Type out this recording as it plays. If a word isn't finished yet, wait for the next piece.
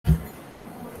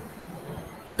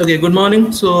Okay, good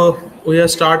morning. So we are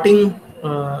starting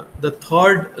the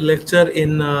third lecture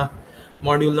in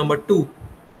module number 2.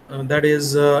 That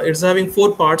is, it's having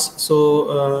 4 parts.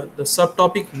 So the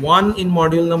subtopic 1 in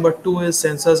module number 2 is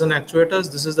sensors and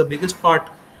actuators. This is the biggest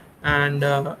part, and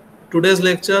today's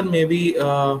lecture, maybe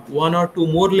 1 or 2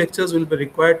 more lectures will be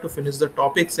required to finish the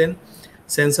topics in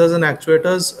sensors and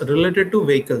actuators related to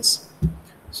vehicles.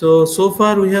 So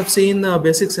far we have seen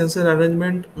basic sensor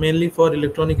arrangement mainly for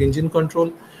electronic engine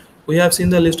control. We have seen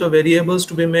the list of variables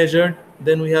to be measured.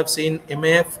 Then we have seen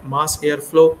MAF, mass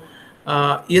airflow.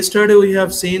 Yesterday we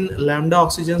have seen lambda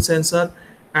oxygen sensor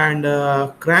and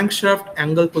crankshaft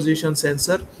angle position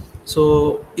sensor.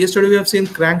 So yesterday we have seen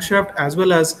crankshaft as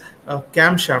well as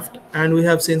camshaft, and we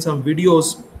have seen some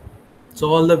videos. So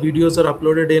all the videos are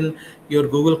uploaded in your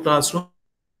Google Classroom.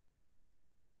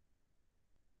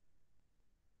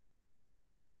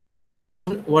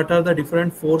 What are the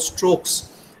different 4 strokes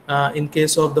in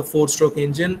case of the 4-stroke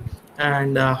engine,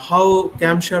 and how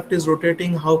camshaft is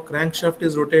rotating, how crankshaft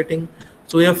is rotating.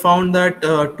 So we have found that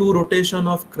 2 rotation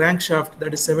of crankshaft,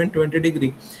 that is 720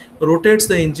 degree, rotates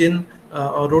the engine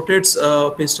or rotates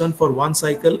piston for 1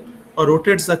 cycle, or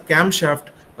rotates the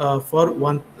camshaft for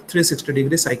 360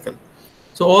 degree cycle.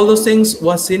 So all those things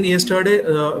was seen yesterday.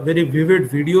 Very vivid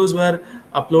videos were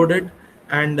uploaded,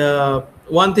 and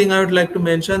one thing I would like to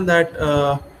mention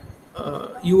that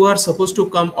you are supposed to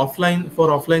come offline for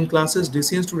offline classes.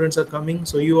 DCN students are coming,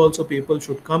 so you also people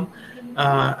should come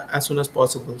as soon as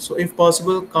possible. So if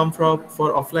possible, come for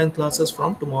offline classes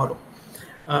from tomorrow.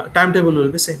 Timetable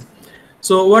will be same.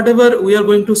 So whatever we are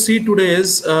going to see today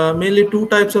is mainly 2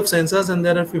 types of sensors, and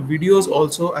there are a few videos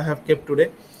also I have kept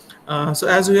today. So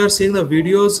as we are seeing the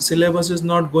videos, syllabus is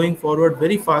not going forward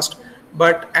very fast,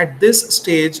 but at this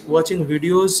stage, watching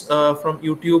videos from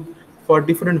YouTube for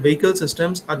different vehicle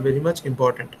systems are very much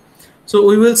important. So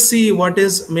we will see what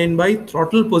is meant by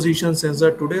throttle position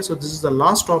sensor today. So this is the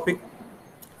last topic.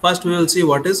 First, we will see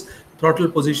what is throttle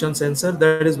position sensor.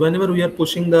 That is, whenever we are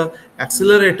pushing the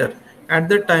accelerator, at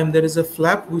that time there is a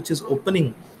flap which is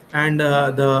opening, and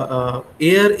the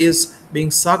air is being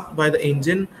sucked by the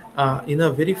engine in a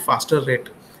very faster rate,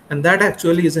 and that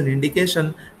actually is an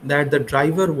indication that the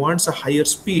driver wants a higher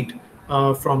speed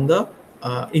from the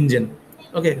engine.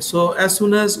 Okay, so as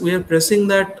soon as we are pressing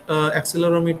that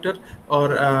accelerometer, or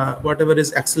whatever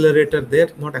is accelerator there,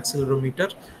 not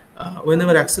accelerometer,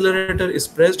 whenever accelerator is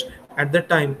pressed, at that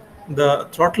time the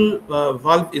throttle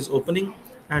valve is opening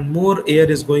and more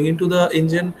air is going into the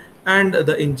engine, and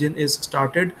the engine is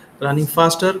started running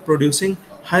faster, producing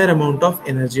higher amount of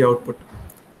energy output.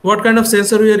 What kind of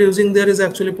sensor we are using there is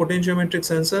actually potentiometric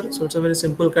sensor. So it's a very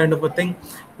simple kind of a thing.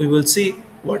 We will see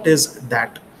what is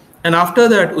that, and after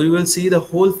that we will see the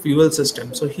whole fuel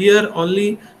system. So here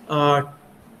only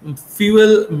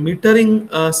fuel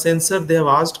metering sensor they have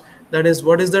asked. That is,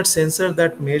 what is that sensor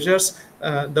that measures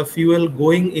the fuel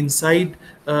going inside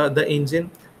the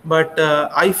engine. But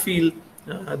I feel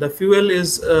the fuel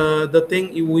is the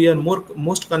thing we are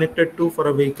most connected to for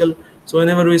a vehicle. So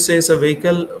whenever we say it's a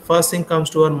vehicle, first thing comes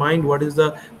to our mind, what is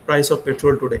the price of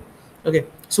petrol today? Okay,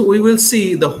 so we will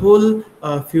see the whole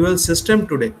fuel system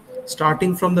today,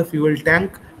 starting from the fuel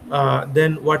tank.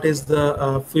 Then what is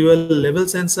the fuel level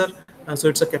sensor? So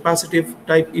it's a capacitive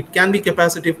type. It can be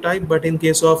capacitive type, but in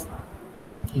case of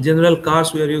general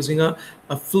cars, we are using a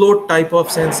float type of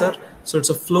sensor. So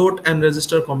it's a float and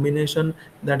resistor combination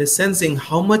that is sensing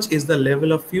how much is the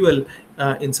level of fuel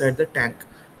inside the tank.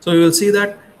 So you will see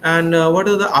that, and what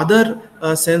are the other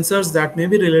sensors that may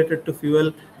be related to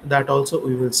fuel, that also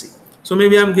we will see. So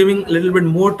maybe I'm giving a little bit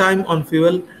more time on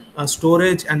fuel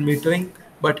storage and metering,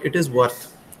 but it is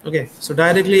worth. Okay, so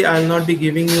directly I'll not be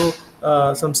giving you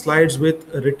some slides with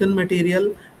written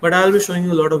material, but I'll be showing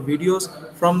you a lot of videos.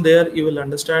 From there you will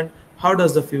understand how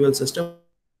does the fuel system.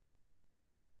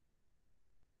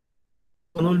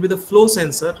 One will be the flow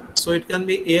sensor. So it can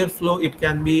be air flow, it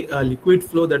can be liquid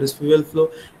flow, that is fuel flow,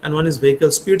 and one is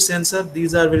vehicle speed sensor.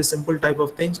 These are very simple type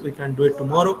of things. We can do it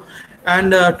tomorrow,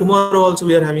 and tomorrow also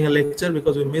we are having a lecture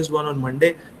because we missed one on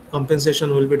Monday.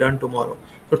 Compensation will be done tomorrow.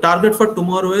 So target for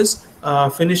tomorrow is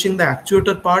finishing the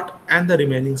actuator part and the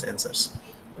remaining sensors.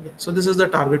 Okay, so this is the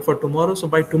target for tomorrow. So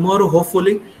by tomorrow,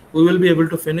 hopefully we will be able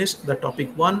to finish the topic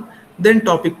 1. Then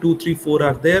topic 2, 3, 4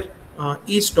 are there.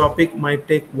 Each topic might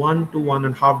take 1 to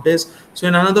 1.5 days. So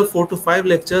in another 4 to 5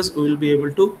 lectures, we will be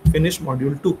able to finish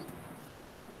module 2.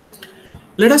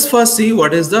 Let us first see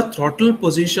what is the throttle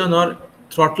position or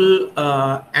throttle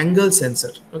angle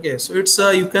sensor. Okay, so it's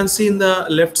you can see in the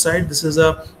left side, this is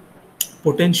a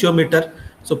potentiometer.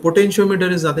 So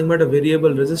potentiometer is nothing but a variable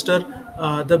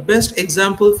resistor. The best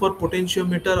example for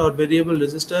potentiometer or variable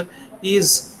resistor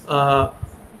is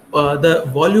the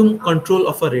volume control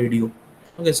of a radio.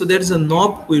 Okay, so there is a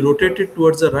knob, we rotate it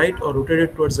towards the right or rotate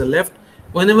it towards the left.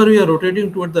 Whenever we are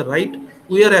rotating toward the right,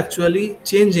 we are actually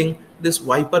changing this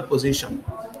wiper position.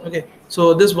 Okay,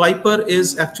 so this wiper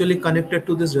is actually connected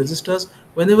to these resistors.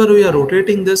 Whenever we are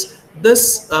rotating this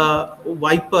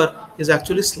wiper is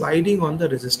actually sliding on the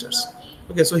resistors.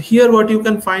 Okay, so here what you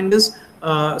can find is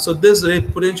so this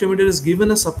potentiometer is given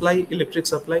a supply, electric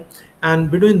supply, and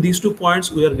between these 2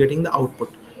 points we are getting the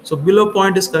output. So below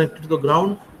point is connected to the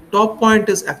ground, top point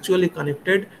is actually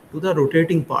connected to the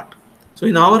rotating part. So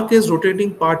in our case,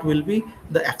 rotating part will be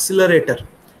the accelerator.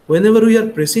 Whenever we are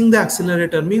pressing the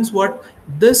accelerator, means what?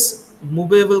 This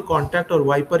movable contact or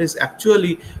wiper is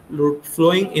actually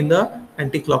flowing in the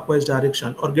anti-clockwise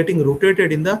direction or getting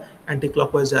rotated in the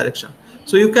anti-clockwise direction.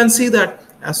 So you can see that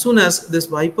as soon as this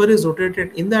wiper is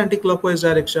rotated in the anti-clockwise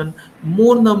direction,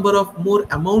 more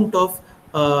amount of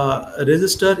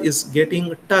resistor is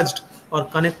getting touched or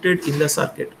connected in the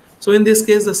circuit. So in this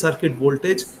case, the circuit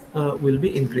voltage will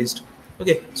be increased.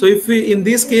 Okay, so if we, in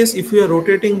this case, if we are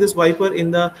rotating this wiper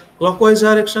in the clockwise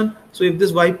direction, so if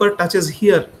this wiper touches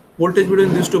here, voltage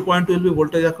between these 2 points will be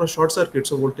voltage across short circuit,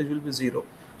 so voltage will be 0.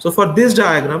 So for this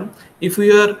diagram, if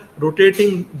we are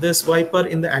rotating this wiper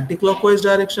in the anti-clockwise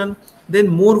direction, then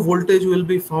more voltage will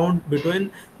be found between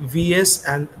Vs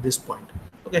and this point.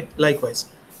 Okay, likewise.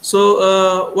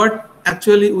 So what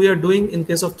actually we are doing in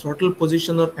case of throttle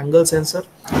position or angle sensor,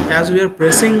 as we are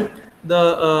pressing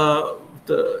the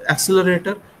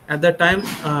accelerator, at that time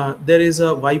there is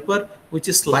a wiper which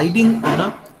is sliding on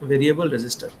a variable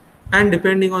resistor, and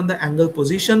depending on the angle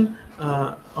position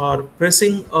or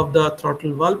pressing of the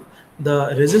throttle valve,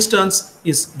 the resistance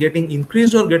is getting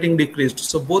increased or getting decreased.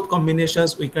 So both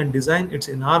combinations we can design, it's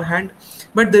in our hand.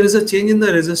 But there is a change in the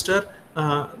resistor,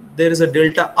 there is a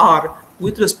delta R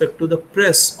with respect to the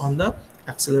press on the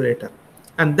accelerator,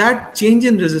 and that change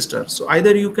in resistor, so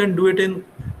either you can do it in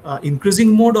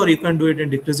increasing mode or you can do it in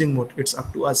decreasing mode, it's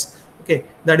up to us. Okay,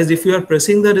 that is, if you are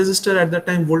pressing the resistor, at that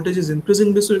time voltage is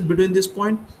increasing between this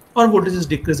point or voltage is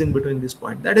decreasing between this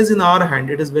point. That is in our hand,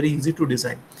 it is very easy to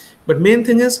design. But main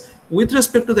thing is, with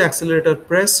respect to the accelerator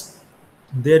press,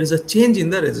 there is a change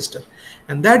in the resistor,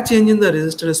 and that change in the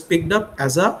resistor is picked up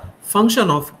as a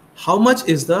function of how much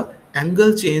is the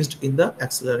angle changed in the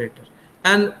accelerator,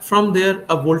 and from there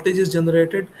a voltage is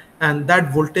generated, and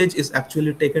that voltage is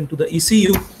actually taken to the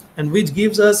ECU, and which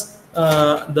gives us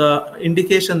the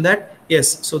indication that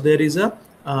yes, so there is a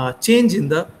change in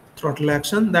the throttle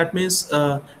action. That means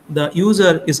the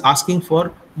user is asking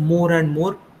for more and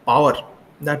more power.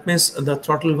 That means the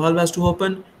throttle valve has to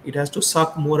open, it has to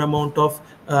suck more amount of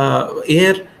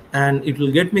air, and it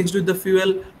will get mixed with the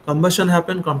fuel, combustion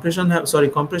happen, compression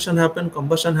happen,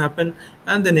 combustion happen,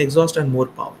 and then exhaust and more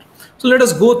power. So let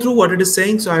us go through what it is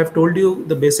saying. So I have told you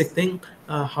the basic thing,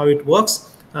 how it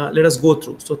works. Let us go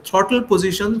through. So throttle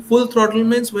position, full throttle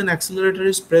means when accelerator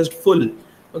is pressed full.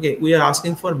 Okay, we are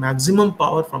asking for maximum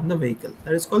power from the vehicle.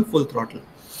 That is called full throttle.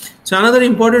 So another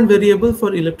important variable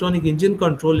for electronic engine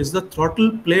control is the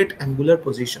throttle plate angular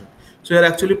position. So you are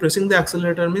actually pressing the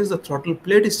accelerator, means the throttle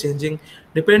plate is changing.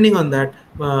 Depending on that,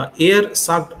 air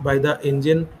sucked by the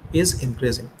engine is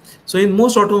increasing. So in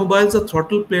most automobiles, the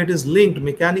throttle plate is linked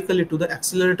mechanically to the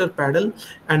accelerator pedal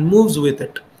and moves with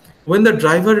it. When the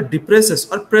driver depresses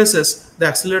or presses the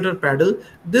accelerator pedal,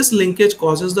 this linkage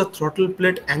causes the throttle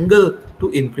plate angle to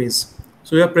increase.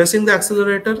 So you are pressing the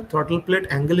accelerator, throttle plate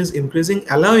angle is increasing,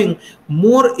 allowing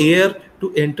more air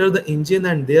to enter the engine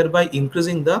and thereby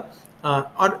increasing the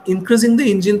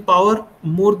engine power.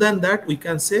 More than that, we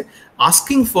can say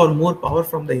asking for more power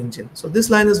from the engine. So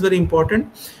this line is very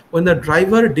important. When the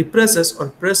driver depresses or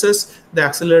presses the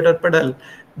accelerator pedal,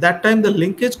 that time the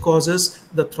linkage causes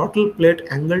the throttle plate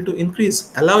angle to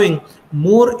increase, allowing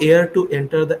more air to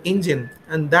enter the engine,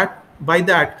 and that by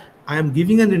that I am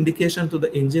giving an indication to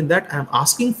the engine that I am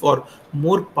asking for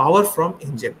more power from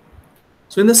engine.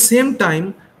 So in the same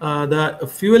time, the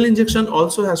fuel injection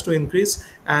also has to increase,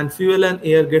 and fuel and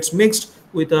air gets mixed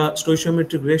with a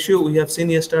stoichiometric ratio we have seen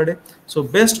yesterday. So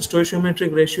best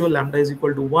stoichiometric ratio, lambda is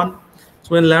equal to 1.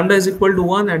 So when lambda is equal to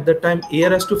 1, at that time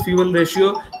air as to fuel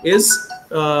ratio is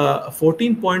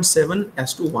 14.7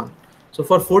 as to 1. So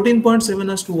for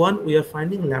 14.7 as to 1, we are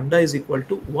finding lambda is equal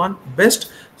to 1,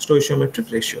 best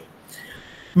stoichiometric ratio.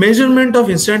 Measurement of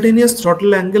instantaneous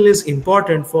throttle angle is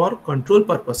important for control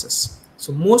purposes.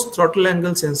 So most throttle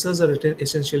angle sensors are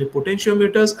essentially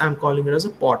potentiometers. I am calling it as a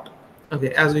pot.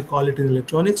 Okay, as we call it in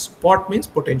electronics, pot means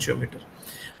potentiometer.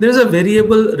 There is a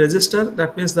variable resistor,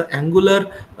 that means the angular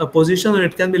position, or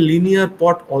it can be linear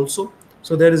pot also.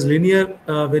 So there is linear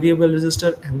variable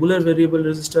resistor, angular variable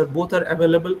resistor, both are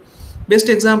available. Best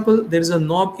example, there is a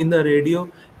knob in the radio.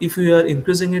 If you are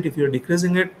increasing it, if you are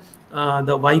decreasing it,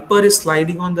 the wiper is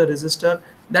sliding on the resistor,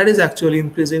 that is actually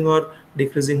increasing or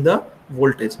decreasing the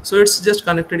voltage. So it's just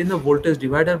connected in the voltage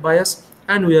divider bias,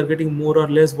 and we are getting more or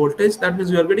less voltage. That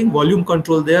means we are getting volume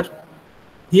control there.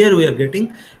 Here we are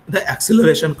getting the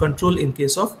acceleration control in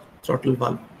case of throttle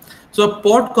valve. So a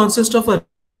pot consists of a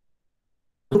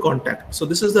contact. So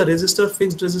this is the resistor,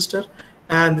 fixed resistor,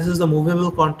 and this is the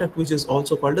movable contact, which is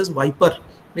also called as wiper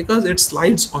because it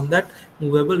slides on that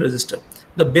movable resistor.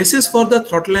 The basis for the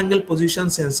throttle angle position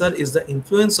sensor is the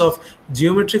influence of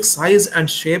geometric size and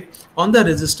shape on the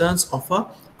resistance of a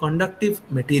conductive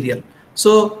material.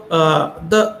 So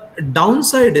the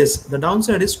downside is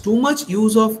too much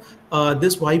use of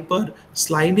this wiper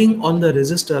sliding on the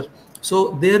resistor.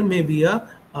 So there may be a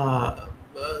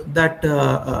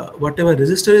whatever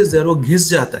resistor is there, वो घिस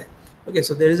जाता है. Okay,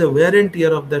 so there is a wear and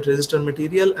tear of that resistor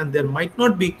material, and there might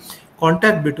not be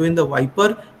contact between the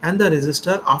wiper and the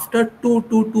resistor after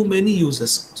too many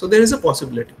uses. So there is a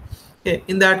possibility. Okay,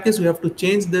 in that case, we have to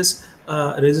change this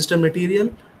resistor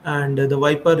material, and the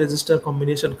wiper resistor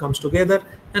combination comes together,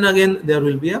 and again there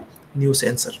will be a new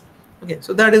sensor. Okay,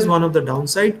 so that is one of the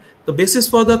downside. The basis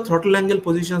for the throttle angle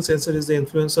position sensor is the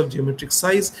influence of geometric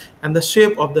size and the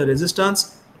shape of the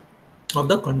resistance of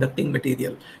the conducting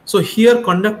material. So here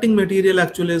conducting material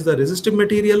actually is the resistive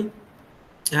material,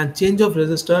 and change of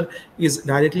resistor is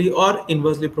directly or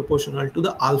inversely proportional to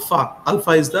the alpha.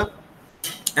 Alpha is the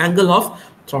angle of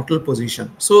throttle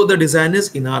position. So the design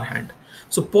is in our hand.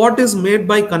 So pot is made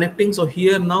by connecting. So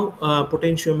here now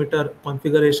potentiometer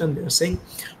configuration, they are saying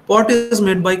pot is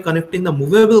made by connecting the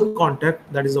movable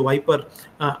contact, that is the wiper,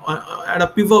 at a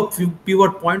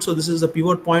pivot point. So this is the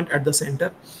pivot point at the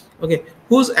center, okay,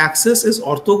 whose axis is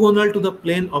orthogonal to the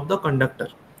plane of the conductor.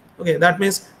 Okay, that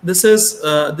means this is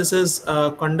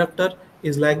conductor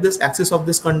is like this, axis of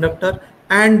this conductor,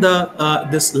 and the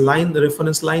this line, the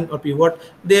reference line or pivot,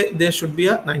 there should be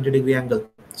a 90-degree angle,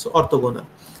 so orthogonal.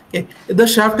 Okay, the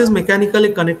shaft is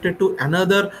mechanically connected to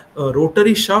another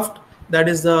rotary shaft, that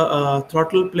is the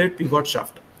throttle plate pivot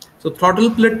shaft. So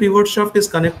throttle plate pivot shaft is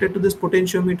connected to this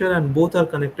potentiometer, and both are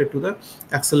connected to the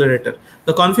accelerator.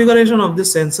 The configuration of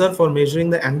this sensor for measuring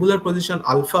the angular position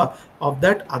alpha of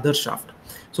that other shaft.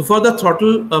 So for the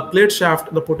throttle plate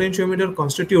shaft, the potentiometer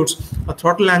constitutes a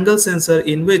throttle angle sensor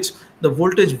in which the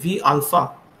voltage V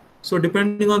alpha. So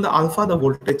depending on the alpha, the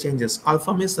voltage changes.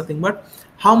 Alpha means nothing but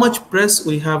how much press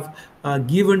we have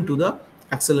given to the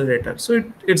accelerator. So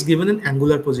it's given in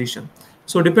angular position.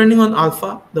 So depending on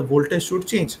alpha, the voltage should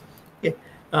change. Okay.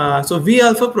 So V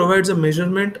alpha provides a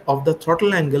measurement of the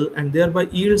throttle angle and thereby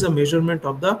yields a measurement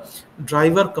of the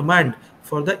driver command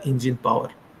for the engine power.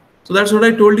 So that's what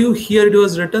I told you. Here it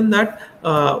was written that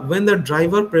when the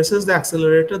driver presses the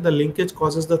accelerator, the linkage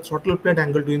causes the throttle plate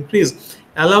angle to increase,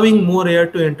 allowing more air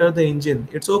to enter the engine.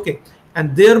 It's okay,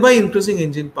 and thereby increasing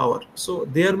engine power. So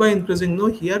thereby increasing, no,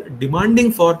 here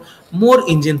demanding for more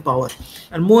engine power,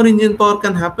 and more engine power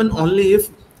can happen only if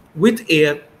with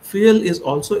air fuel is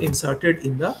also inserted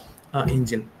in the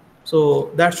engine.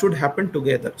 So that should happen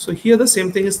together. So here the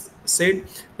same thing is said,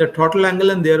 the throttle angle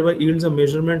and thereby yields a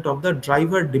measurement of the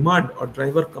driver demand or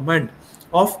driver command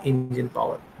of engine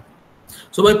power.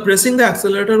 So by pressing the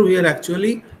accelerator, we are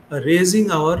actually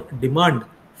raising our demand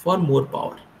for more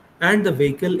power, and the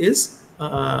vehicle is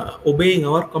obeying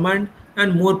our command,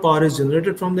 and more power is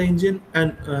generated from the engine,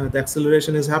 and the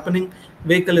acceleration is happening,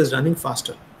 vehicle is running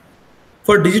faster.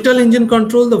 For digital engine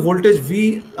control, the voltage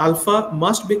V alpha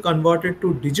must be converted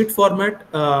to digit format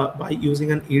by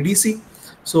using an ADC.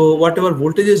 So whatever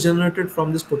voltage is generated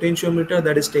from this potentiometer,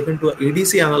 that is taken to a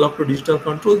ADC, analog to digital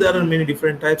control. There are many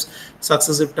different types: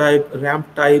 successive type,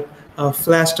 ramp type,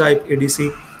 flash type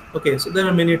ADC. Okay, so there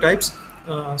are many types.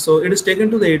 So it is taken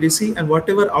to the ADC, and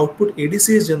whatever output ADC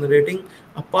is generating,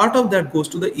 a part of that goes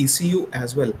to the ECU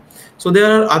as well. So there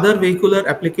are other vehicular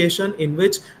application in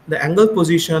which the angle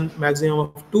position maximum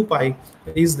of 2 pi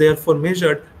is therefore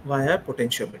measured via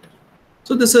potentiometer.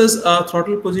 So this is a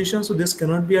throttle position. So this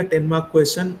cannot be a 10-mark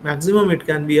question. Maximum it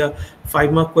can be a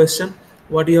 5-mark question.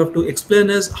 What you have to explain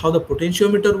is how the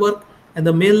potentiometer work, and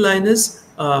the main line is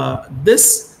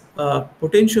this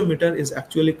potentiometer is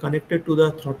actually connected to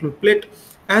the throttle plate,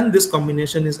 and this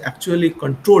combination is actually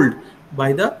controlled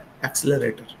by the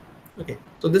accelerator. Okay,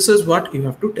 so this is what you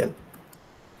have to tell.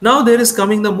 Now there is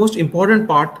coming the most important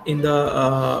part in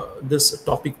the this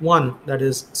topic 1, that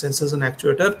is sensors and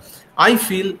actuator. I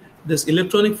feel this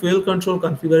electronic fuel control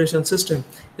configuration system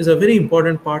is a very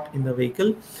important part in the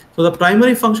vehicle. So the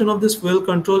primary function of this fuel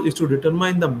control is to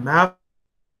determine the MAF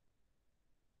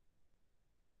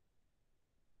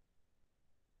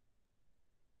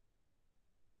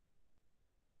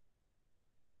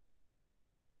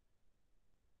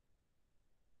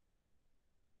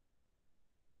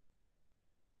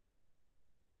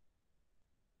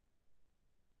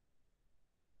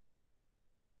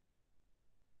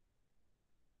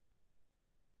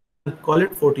call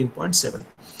it 14.7.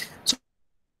 So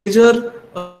major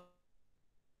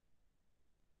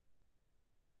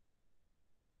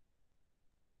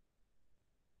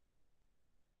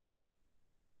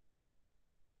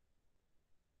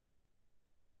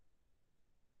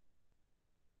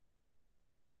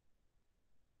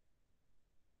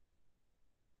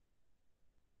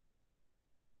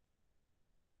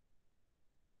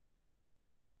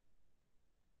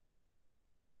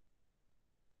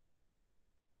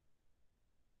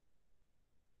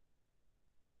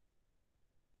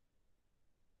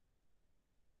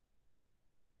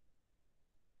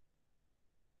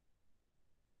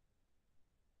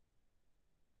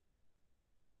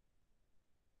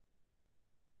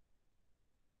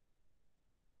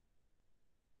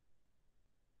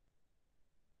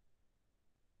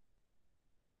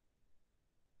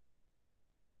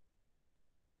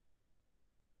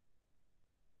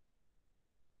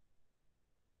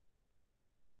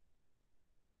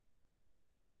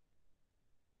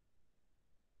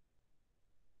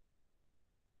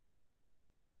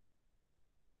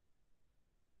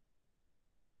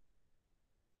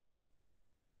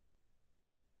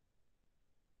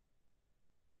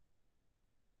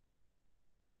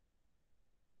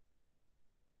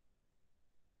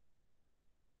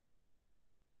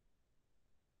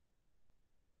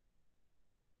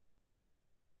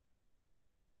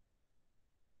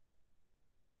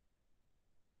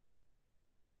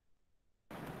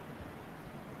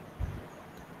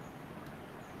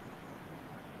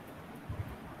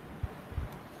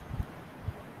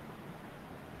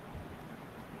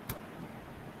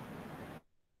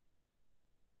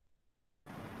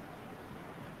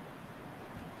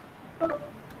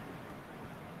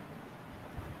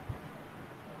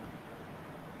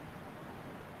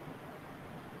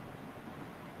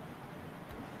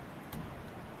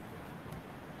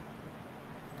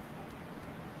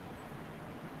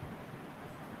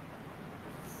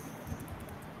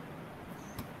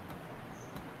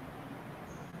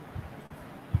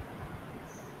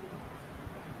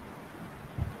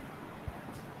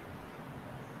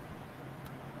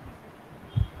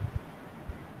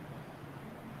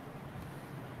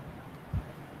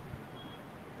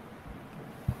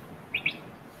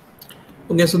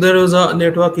Okay, so there was a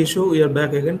network issue. We are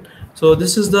back again. So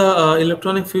this is the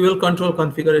electronic fuel control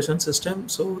configuration system.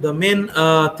 So the main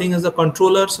thing is the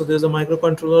controller. So there's a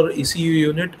microcontroller ECU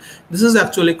unit. This is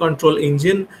actually control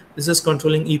engine. This is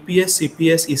controlling EPS,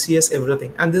 CPS, ECS,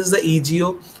 everything. And this is the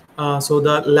EGO. So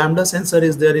the lambda sensor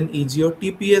is there in EGO.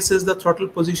 TPS is the throttle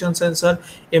position sensor.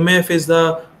 MAF is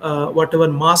the whatever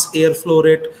mass airflow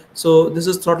rate. So this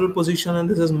is throttle position and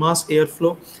this is mass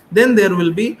airflow. Then there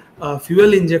will be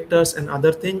fuel injectors and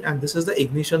other thing, and this is the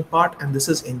ignition part, and this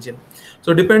is engine.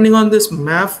 So depending on this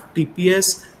MAF,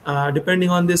 TPS, depending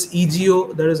on this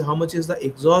EGO, that is how much is the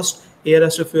exhaust, air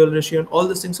as to fuel ratio, and all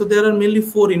these things. So there are mainly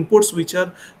 4 inputs which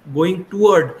are going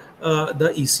toward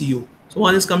the ECU. So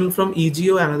one is coming from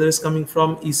EGO, another is coming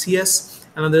from ECS,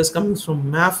 another is coming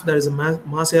from MAF, that is a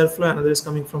mass airflow, another is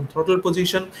coming from throttle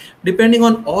position. Depending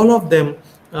on all of them,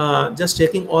 just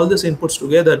taking all these inputs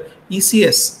together,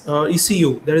 ECS,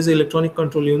 ECU, that is the electronic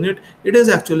control unit, it is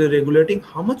actually regulating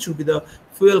how much should be the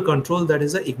fuel control, that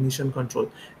is the ignition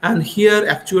control. And here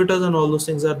actuators and all those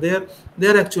things are there. They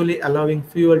are actually allowing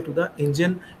fuel to the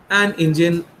engine, and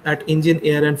engine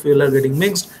air and fuel are getting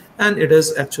mixed, and it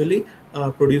is actually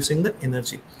producing the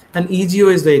energy. And EGO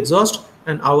is the exhaust,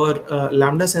 and our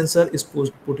lambda sensor is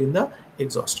put in the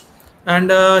exhaust.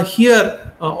 And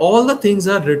here all the things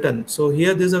are written. So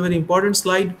here this is a very important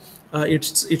slide.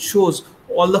 It shows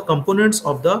all the components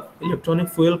of the electronic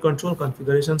fuel control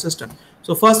configuration system.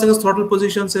 So first thing is throttle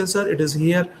position sensor. It is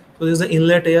here. So this is the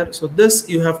inlet air. So this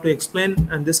you have to explain,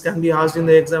 and this can be asked in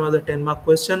the exam as a 10-mark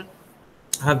question.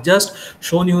 I have just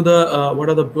shown you the what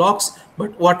are the blocks,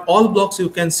 but what all blocks you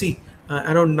can see,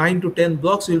 around 9 to 10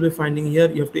 blocks you will be finding here.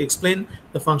 You have to explain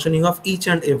the functioning of each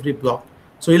and every block.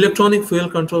 So electronic fuel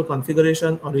control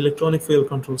configuration or electronic fuel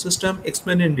control system,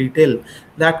 explain in detail.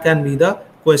 That can be the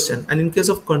question. And in case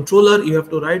of controller, you have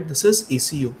to write this is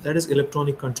ECU, that is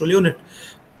electronic control unit.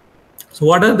 So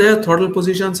what are there? Throttle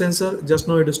position sensor, just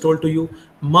now it is told to you.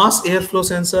 Mass airflow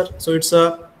sensor, so it's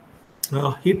a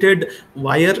heated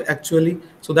wire actually.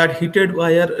 So that heated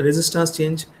wire resistance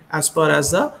change as per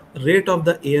as the rate of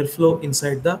the airflow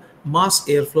inside the mass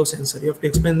airflow sensor. You have to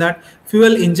explain that.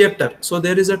 Fuel injector. So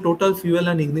there is a total fuel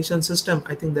and ignition system.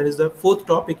 I think that is the fourth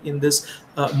topic in this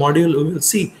module. We will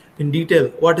see in detail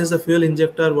what is the fuel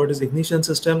injector, what is ignition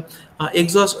system,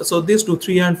 exhaust. So these 2,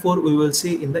 3 and 4 we will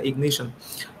see in the ignition.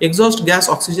 Exhaust gas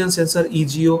oxygen sensor,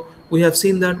 EGO, we have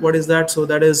seen that. What is that? So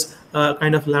that is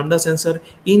kind of lambda sensor.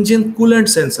 Engine coolant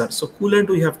sensor. So coolant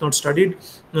we have not studied.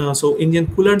 So engine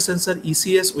coolant sensor,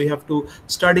 ECS, we have to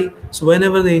study. So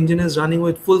whenever the engine is running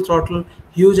with full throttle,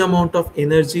 huge amount of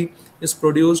energy is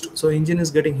produced. So engine is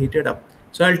getting heated up.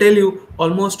 So I'll tell you,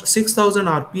 almost 6,000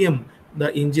 RPM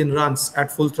the engine runs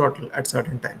at full throttle at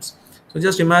certain times. So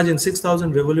just imagine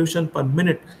 6,000 revolution per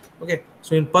minute. Okay,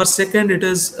 so in per second it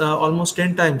is almost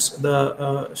 10 times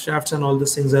the shafts and all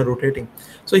these things are rotating.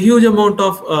 So huge amount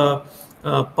of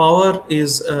power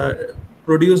is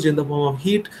produced in the form of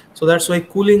heat. So that's why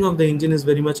cooling of the engine is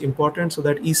very much important, so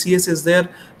that ECS is there.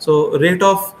 So rate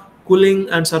of cooling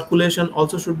and circulation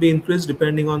also should be increased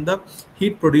depending on the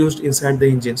heat produced inside the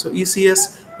engine. So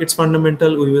ECS, it's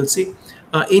fundamental, we will see.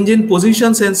 Engine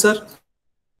position sensor.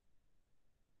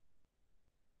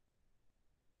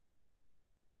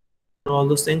 All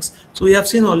those things. So we have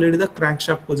seen already the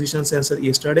crankshaft position sensor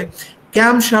yesterday.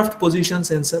 Camshaft position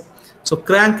sensor. So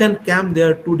crank and cam, they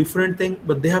are two different things,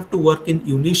 but they have to work in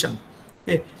unison.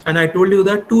 Okay, and I told you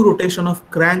that 2 rotation of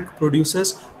crank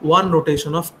produces 1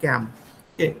 rotation of cam.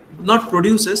 Okay, not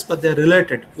produces, but they are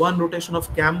related. 1 rotation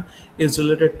of cam is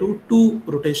related to 2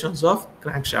 rotations of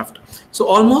crankshaft. So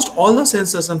almost all the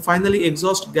sensors, and finally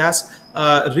exhaust gas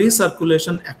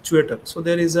recirculation actuator. So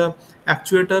there is a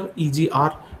actuator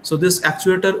EGR. So this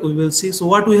actuator we will see. So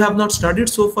what we have not studied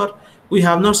so far, we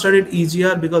have not studied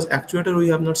EGR because actuator we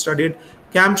have not studied.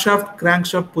 Camshaft,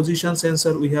 crankshaft position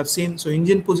sensor we have seen. So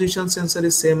engine position sensor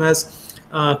is same as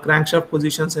crankshaft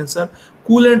position sensor.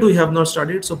 Coolant we have not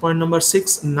studied. So point number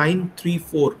 6, 9, 3,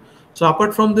 4. So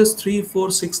apart from this 3,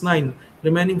 4, 6, 9,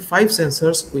 remaining 5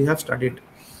 sensors we have studied.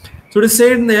 So it is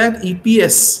said that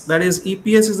EPS, that is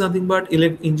EPS is nothing but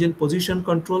engine position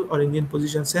control or engine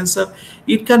position sensor.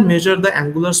 It can measure the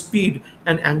angular speed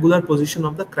and angular position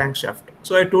of the crankshaft.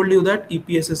 So I told you that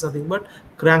EPS is nothing but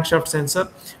crankshaft sensor.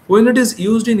 When it is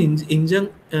used in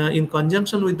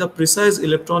conjunction with the precise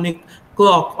electronic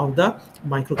clock of the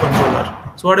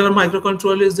microcontroller. So whatever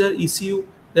microcontroller is there, ECU,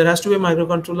 there has to be a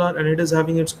microcontroller and it is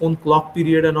having its own clock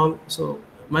period and all. So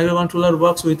microcontroller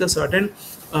works with a certain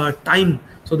time.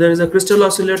 So there is a crystal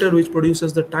oscillator which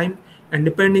produces the time, and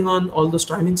depending on all those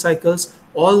timing cycles,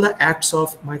 all the acts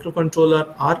of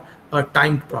microcontroller are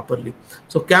timed properly.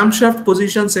 So camshaft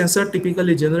position sensor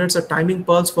typically generates a timing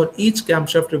pulse for each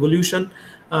camshaft revolution.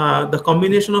 The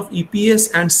combination of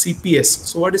EPS and CPS.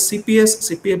 So what is CPS?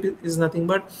 CPS is nothing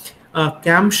but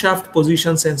camshaft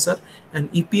position sensor, and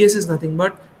EPS is nothing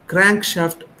but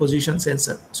crankshaft position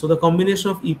sensor. So the combination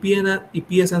of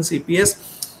EPS and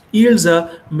CPS yields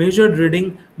a measured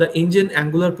reading the engine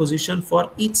angular position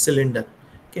for each cylinder.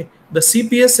 Okay, the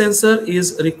CPS sensor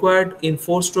is required in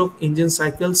 4-stroke engine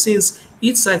cycle since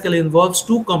each cycle involves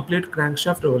 2 complete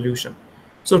crankshaft revolution.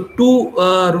 So 2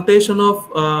 rotation of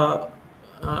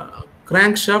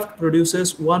crankshaft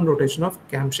produces 1 rotation of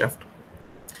camshaft.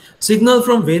 Signal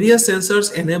from various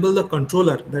sensors enable the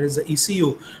controller, that is the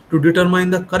ECU, to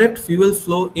determine the correct fuel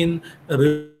flow in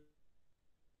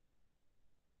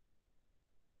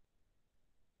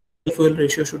fuel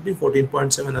ratio should be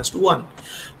 14.7:1.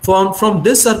 From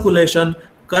this circulation,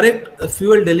 correct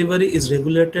fuel delivery is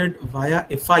regulated via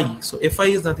FI. So FI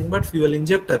is nothing but fuel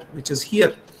injector, which is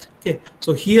here. Okay,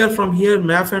 so here from here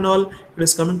MAF and all, it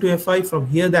is coming to FI. From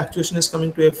here the actuation is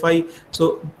coming to FI.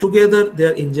 So together they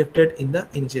are injected in the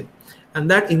engine, and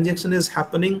that injection is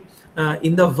happening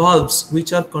in the valves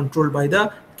which are controlled by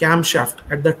the camshaft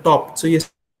at the top. So yes,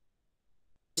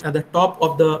 at the top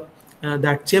of the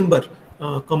that chamber,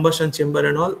 combustion chamber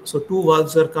and all. So 2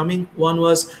 valves are coming. One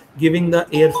was giving the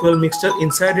air fuel mixture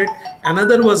inside it.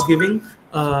 Another was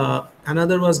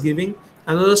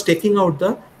taking out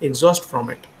the exhaust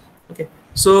from it. Okay,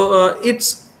 so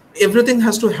it's everything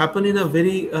has to happen in a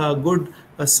very good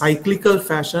cyclical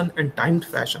fashion and timed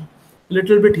fashion.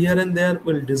 Little bit here and there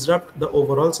will disrupt the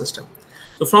overall system.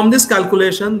 So from this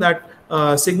calculation, that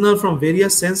signal from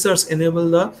various sensors enable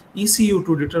the ECU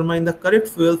to determine the correct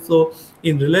fuel flow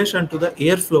in relation to the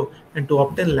airflow and to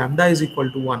obtain lambda is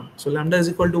equal to 1. So lambda is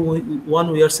equal to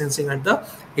 1 we are sensing at the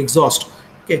exhaust.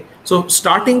 Okay, so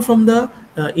starting from the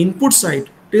input side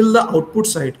till the output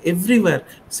side, everywhere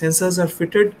sensors are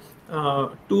fitted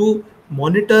to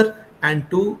monitor and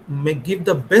to give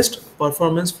the best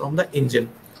performance from the engine.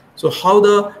 So how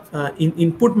the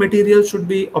input material should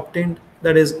be obtained,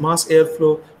 that is mass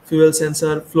airflow, fuel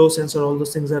sensor, flow sensor, all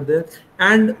those things are there.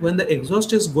 And when the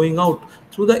exhaust is going out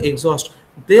through the exhaust,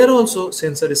 there also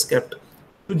sensor is kept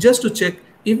just to check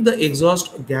if the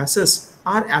exhaust gases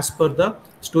are as per the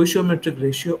stoichiometric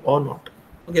ratio or not.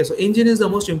 Okay, so engine is the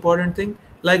most important thing,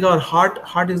 like our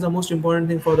heart is the most important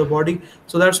thing for the body.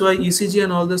 So that's why ECG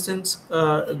and all these things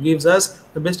gives us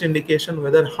the best indication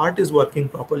whether heart is working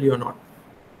properly or not.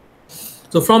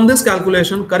 So from this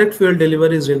calculation, correct fuel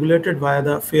delivery is regulated via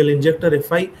the fuel injector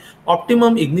FI.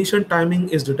 Optimum ignition timing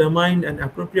is determined and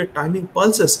appropriate timing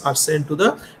pulses are sent to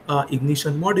the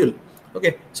ignition module.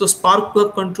 Okay, so spark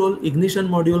plug control, ignition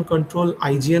module control,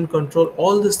 IGN control,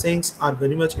 all these things are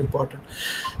very much important.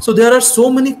 So there are so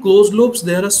many closed loops,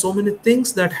 there are so many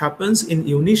things that happens in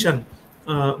ignition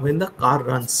when the car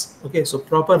runs. Okay, so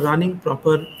proper running,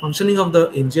 proper functioning of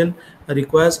the engine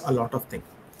requires a lot of things.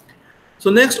 So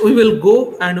next we will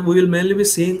go and we will mainly be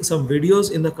seeing some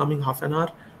videos in the coming half an hour.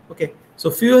 Okay,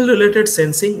 so fuel related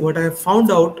sensing, what I have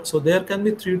found out, so there can be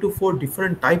 3 to 4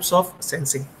 different types of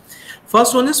sensing.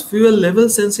 First one is fuel level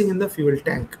sensing in the fuel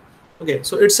tank. Okay,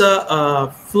 so it's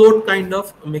a float kind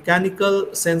of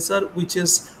mechanical sensor which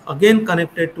is again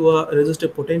connected to a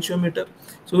resistive potentiometer.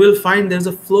 So we'll find there's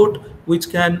a float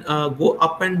which can go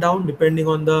up and down depending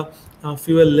on the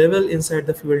fuel level inside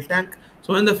the fuel tank.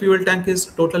 So when the fuel tank is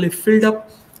totally filled up,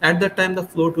 at that time the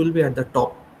float will be at the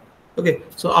top. Okay,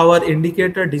 so our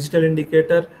indicator, digital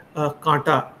indicator,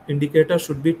 kata indicator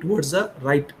should be towards the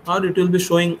right, or it will be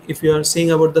showing, if you are seeing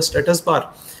about the status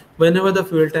bar, whenever the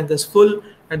fuel tank is full,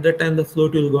 at that time the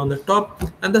float will go on the top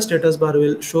and the status bar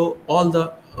will show all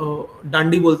the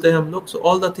dandi bolte hain hum log, so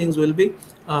all the things will be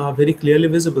very clearly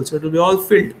visible, so it will be all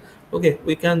filled. Okay,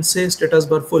 we can say status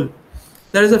bar full.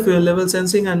 That is the fuel level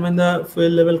sensing, and when the fuel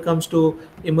level comes to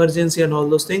emergency and all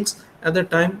those things, at the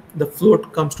time the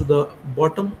float comes to the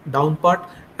bottom down part,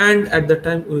 and at the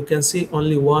time we can see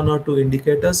only 1 or 2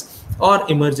 indicators or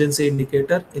emergency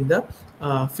indicator in the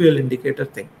fuel indicator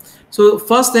thing. So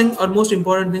first thing or most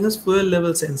important thing is fuel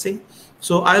level sensing.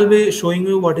 So I'll be showing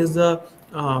you what is the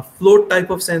float type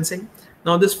of sensing.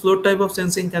 Now this float type of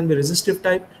sensing can be resistive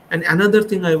type, and another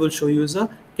thing I will show you is a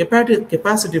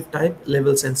capacitive type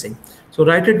level sensing. So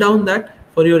write it down that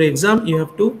for your exam you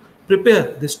have to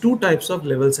prepare these 2 types of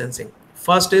level sensing.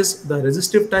 First is the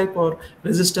resistive type or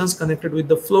resistance connected with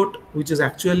the float, which is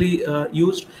actually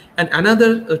used, and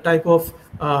another type of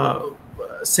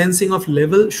sensing of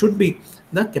level should be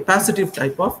the capacitive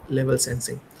type of level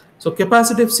sensing. So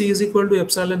capacitive C is equal to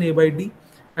epsilon A by D,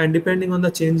 and depending on the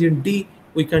change in D,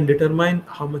 we can determine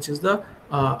how much is the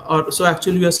so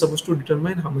actually we are supposed to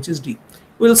determine how much is D.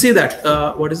 We'll see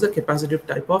that what is the capacitive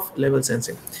type of level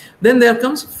sensing. Then there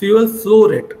comes fuel flow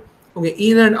rate. Okay,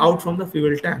 in and out from the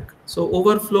fuel tank. So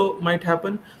overflow might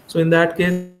happen. So in that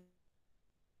case,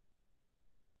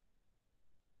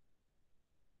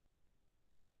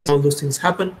 all those things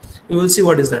happen. You will see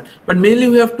what is that. But mainly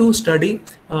we have to study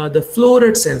the flow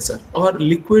rate sensor or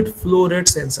liquid flow rate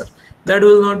sensor. That we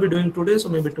will not be doing today, so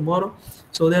maybe tomorrow.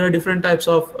 So there are different types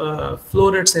of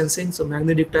flow rate sensing. So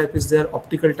magnetic type is there,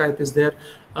 optical type is there.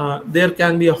 There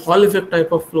can be a Hall effect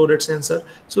type of flow rate sensor.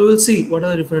 So we will see what are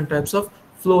the different types of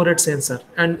flow rate sensor.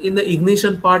 And in the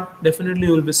ignition part, definitely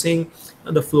you will be seeing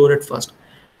the flow rate first.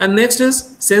 And next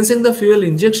is sensing the fuel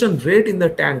injection rate in the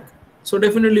tank. So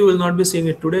definitely we will not be seeing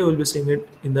it today, we will be seeing it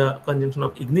in the conjunction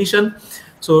of ignition.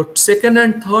 So second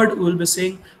and third we will be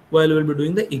seeing while we will be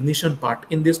doing the ignition part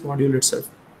in this module itself.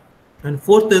 And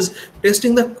fourth is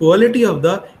testing the quality of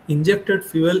the injected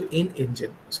fuel in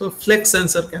engine. So flex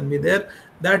sensor can be there,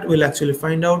 that will actually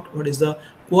find out what is the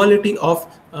quality of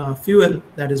fuel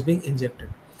that is being injected.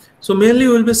 So mainly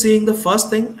we will be seeing the first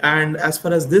thing, and as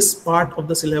far as this part of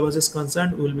the syllabus is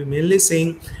concerned, we will be mainly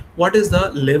seeing what is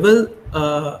the level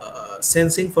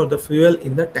sensing for the fuel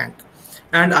in the tank.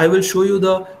 And I will show you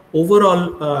the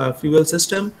overall fuel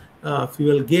system,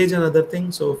 fuel gauge and other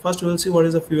things. So first we will see what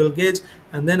is the fuel gauge,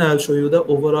 and then I'll show you the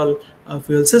overall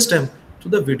fuel system to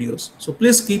the videos. So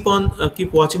please keep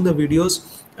watching the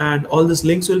videos, and all these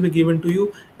links will be given to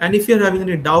you. And if you're having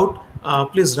any doubt,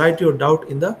 please write your doubt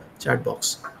in the chat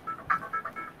box.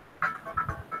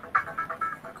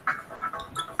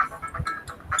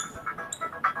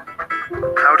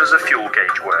 How does a fuel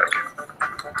gauge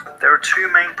work? There are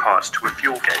 2 main parts to a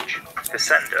fuel gauge: the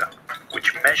sender,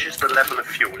 which measures the level of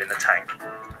fuel in the tank,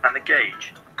 and the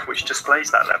gauge, which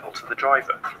displays that level to the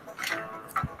driver.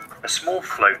 A small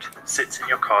float sits in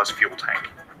your car's fuel tank.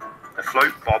 The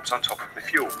float bobs on top of the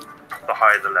fuel. The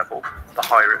higher the level, the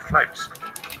higher it floats.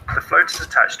 The float is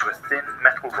attached to a thin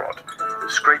metal rod that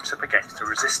scrapes up against a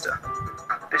resistor.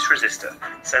 This resistor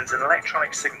sends an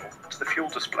electronic signal to the fuel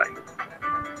display.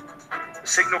 The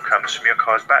signal comes from your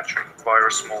car's battery via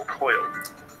a small coil.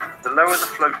 The lower the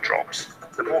float drops,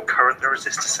 the more current the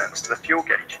resistor sends to the fuel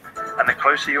gauge, and the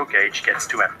closer your gauge gets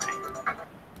to empty.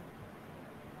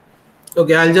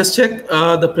 Okay, I'll just check.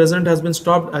 The present has been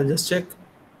stopped. I'll just check.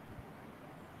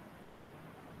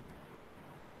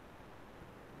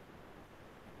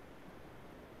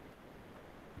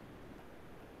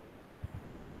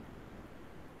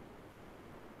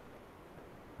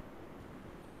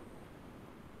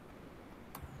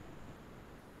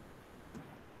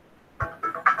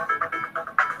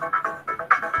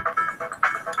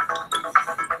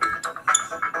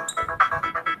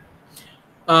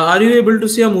 Are you able to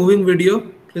see a moving video?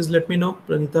 Please let me know,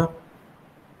 Pranita.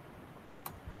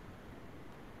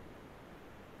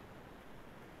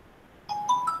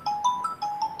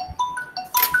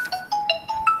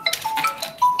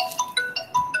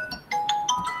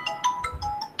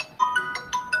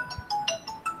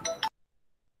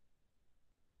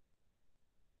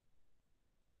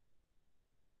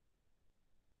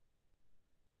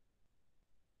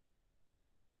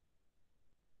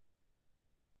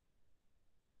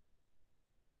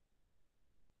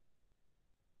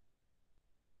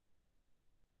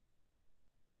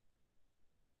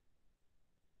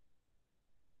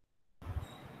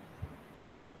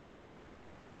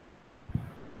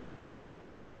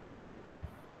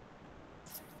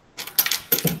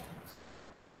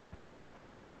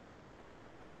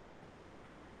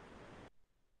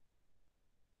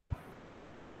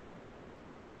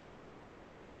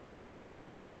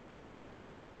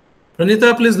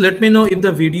 Pranita, please let me know if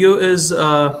the video is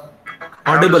How does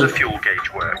audible. a fuel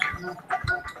gauge work?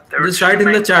 Just write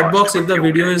in the chat box if the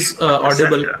video is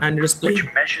audible and it is playing.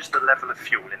 Which measures the level of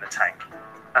fuel in the tank,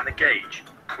 and the gauge,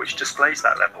 which displays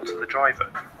that level to the driver.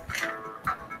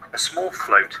 A small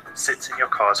float sits in your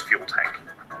car's fuel tank.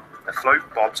 The float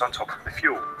bobs on top of the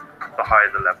fuel. The higher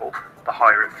the level, the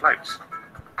higher it floats.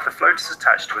 The float is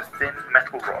attached to a thin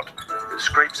metal rod that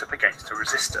scrapes up against a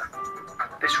resistor.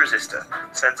 This resistor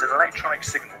sends an electronic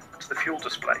signal to the fuel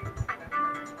display.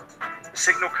 The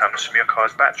signal comes from your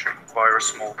car's battery via a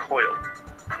small coil.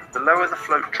 The lower the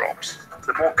float drops,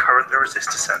 the more current the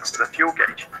resistor sends to the fuel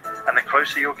gauge, and the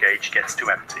closer your gauge gets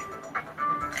to empty.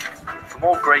 For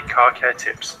more great car care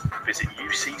tips, visit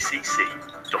uccc.co.uk.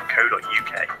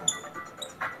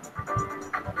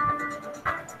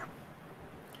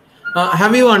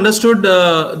 Have you understood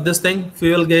this thing,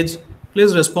 fuel gauge?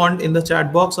 Please respond in the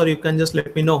chat box, or you can just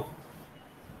let me know.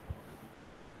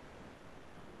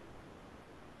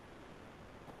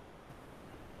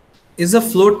 Is the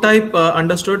float type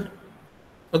understood?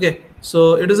 Okay,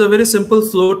 so it is a very simple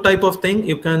float type of thing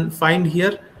you can find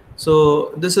here.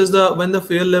 So this is the when the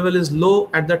fuel level is low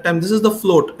at that time. This is the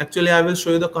float. Actually, I will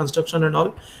show you the construction and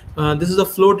all. This is the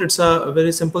float. It's a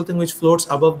very simple thing which floats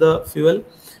above the fuel.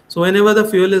 So whenever the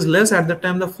fuel is less, at that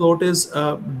time the float is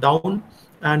down,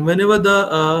 and whenever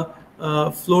the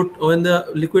when the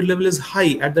liquid level is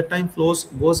high, at that time flows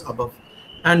goes above.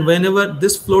 And whenever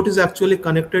this float is actually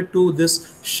connected to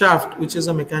this shaft, which is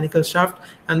a mechanical shaft,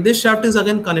 and this shaft is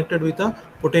again connected with a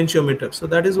potentiometer. So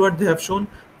that is what they have shown.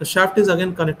 The shaft is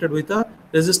again connected with a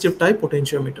resistive type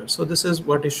potentiometer. So this is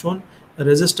what is shown, a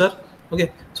resistor.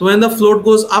 Okay, so when the float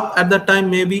goes up, at that time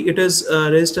maybe it is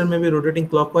resistor may be rotating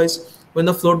clockwise. When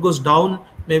the float goes down,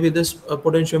 maybe this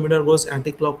potentiometer goes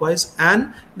anti-clockwise,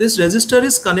 and this resistor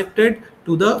is connected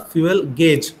to the fuel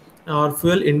gauge or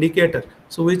fuel indicator,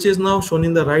 so which is now shown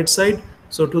in the right side.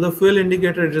 So to the fuel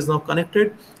indicator it is now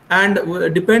connected, and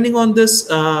depending on this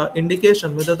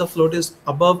indication whether the float is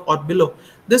above or below,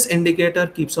 this indicator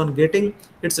keeps on getting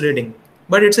its reading.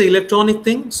 But it's an electronic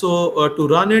thing, so to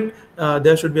run it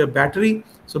there should be a battery.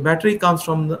 So battery comes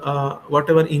from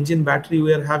whatever engine battery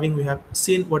we are having. We have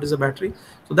seen what is a battery.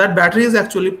 So that battery is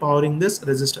actually powering this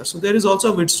resistor. So there is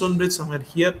also a Wheatstone bridge somewhere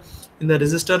here in the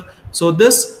resistor. So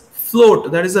this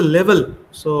float, that is a level.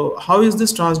 So how is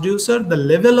this transducer? The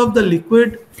level of the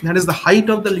liquid, that is the height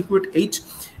of the liquid H,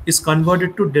 is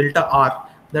converted to delta R.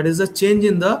 That is the change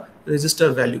in the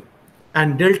resistor value.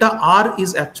 And delta R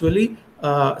is actually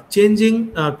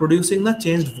producing the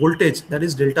changed voltage, that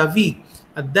is delta V.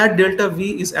 And that delta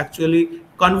V is actually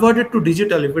converted to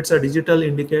digital if it's a digital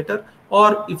indicator,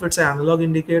 or if it's an analog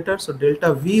indicator. So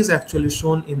delta V is actually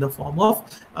shown in the form of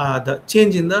the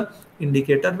change in the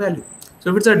indicator value. So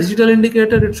if it's a digital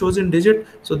indicator, it shows in digit.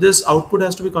 So this output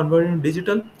has to be converted in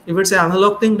digital. If it's an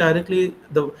analog thing, directly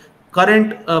the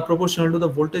current proportional to the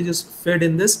voltage is fed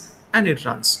in this and it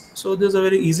runs. So this is a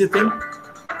very easy thing.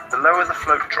 The lower the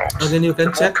float drops, Again, you can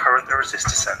the check. more current the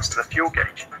resistor sends to the fuel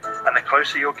gauge, and the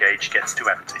closer your gauge gets to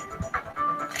empty.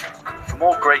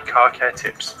 more great car care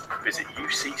tips, visit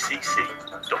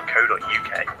uccc.co.uk.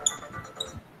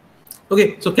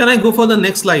 Okay, so can I go for the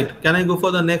next slide? Can I go for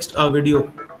the next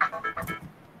video?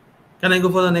 Can I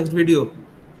go for the next video?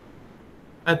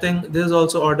 I think this is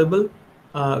also audible,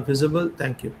 visible.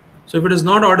 Thank you. So if it is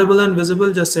not audible and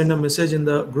visible, just send a message in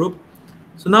the group.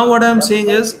 So now what I'm saying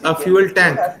is a fuel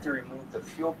tank. You have to remove the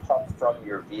fuel pump from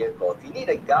your vehicle. If you need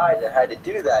a guide on how to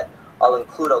do that, I'll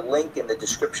include a link in the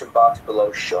description box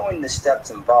below showing the steps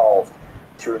involved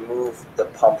to remove the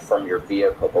pump from your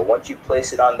vehicle. But once you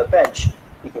place it on the bench,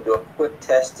 you can do a quick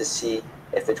test to see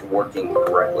if it's working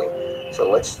correctly.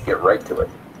 So let's get right to it.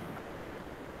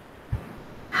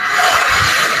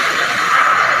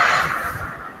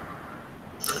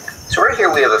 So right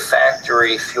here we have a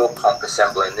factory fuel pump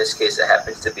assembly. In this case, it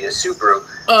happens to be a Subaru.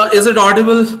 Is it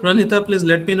audible? Pranita, please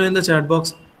let me know in the chat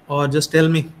box or just tell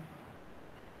me.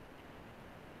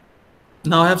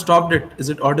 Now I have stopped it. Is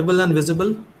it audible and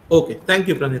visible? Okay, thank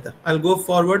you, Pranita. I'll go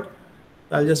forward.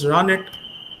 I'll just run it.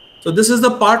 So this is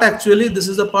the part actually, this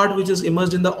is the part which is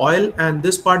immersed in the oil, and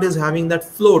this part is having that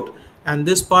float, and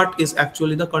this part is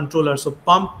actually the controller. So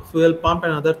pump, fuel pump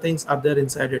and other things are there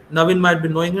inside it. Navin might be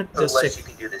knowing it. Just check. You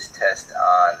can do this test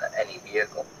on any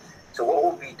vehicle. So what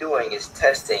we'll be doing is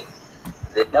testing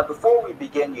that. Now before we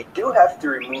begin, you do have to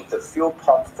remove the fuel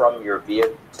pump from your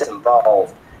vehicle. It's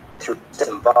involved.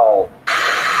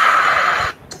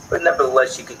 But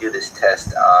nevertheless, you can do this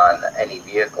test on any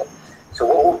vehicle. So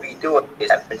what we'll be doing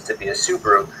is, happens to be a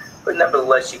Subaru, but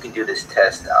nevertheless, you can do this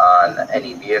test on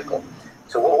any vehicle.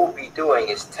 So what we'll be doing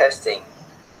is testing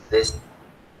this.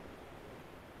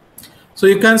 So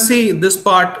you can see this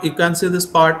part, you can see this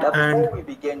part. Now and before we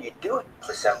begin, you do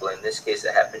assembly. In this case,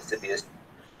 it happens to be a...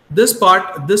 This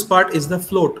part is the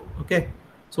float. Okay.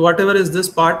 So whatever is this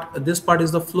part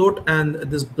is the float, and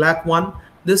this black one,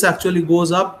 this actually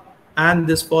goes up and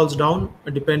this falls down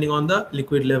depending on the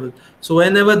liquid level. So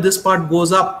whenever this part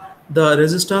goes up, the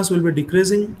resistance will be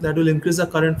decreasing, that will increase the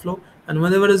current flow, and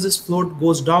whenever this float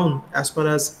goes down as far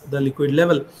as the liquid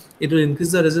level, it will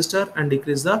increase the resistor and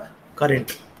decrease the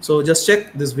current. So just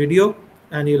check this video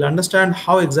and you'll understand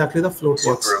how exactly the float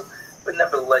works. But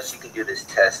nevertheless, you can do this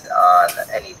test on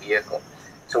any vehicle.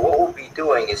 So what we'll be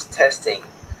doing is testing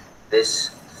this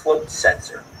float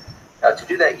sensor. Now to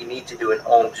do that, you need to do an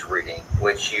ohms reading,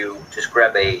 which you just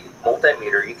grab a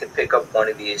multimeter. You can pick up one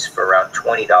of these for around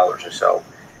 $20 or so.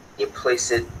 You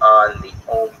place it on the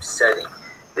ohm setting.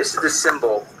 This is the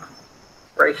symbol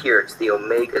right here. It's the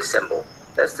omega symbol.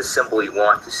 That's the symbol you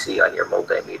want to see on your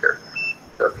multimeter.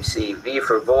 So if you see V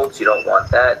for volts, you don't want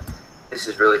that. This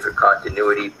is really for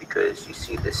continuity because you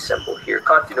see this symbol here.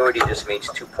 Continuity just means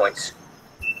 2 points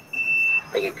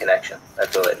make a connection.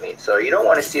 That's all it means. So you don't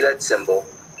want to see that symbol.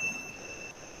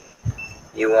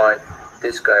 You want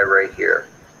this guy right here.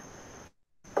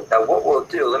 Now what we'll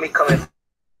do, let me come in.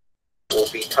 We'll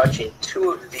be touching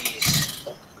two of these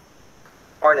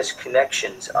harness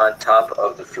connections on top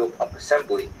of the fuel pump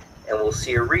assembly, and we'll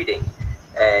see a reading.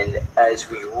 And as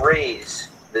we raise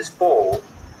this bowl,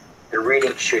 the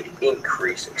reading should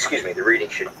increase, the reading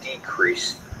should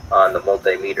decrease on the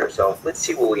multimeter. So let's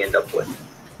see what we end up with.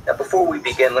 Now before we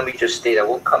begin, let me just state I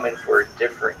will come in for a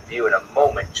different view in a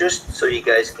moment, just so you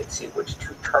guys can see which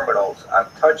two terminals I'm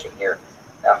touching here.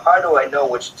 Now how do I know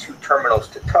which two terminals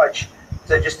to touch?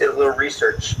 Because I just did a little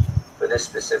research for this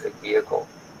specific vehicle.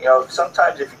 You know,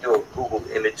 sometimes if you do a Google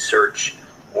image search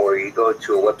or you go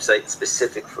to a website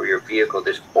specific for your vehicle,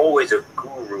 there's always a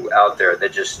guru out there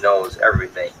that just knows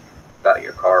everything about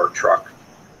your car or truck.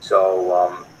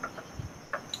 So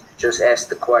just ask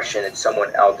the question and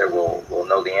someone out there will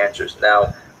know the answers.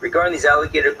 Now, regarding these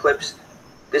alligator clips,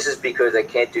 this is because I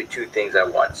can't do two things at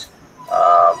once.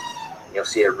 You'll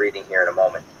see a reading here in a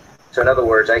moment. So in other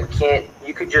words,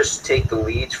 you could just take the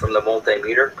leads from the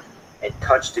multimeter and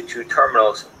touch the two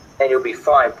terminals and you'll be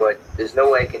fine, but there's no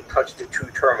way I can touch the two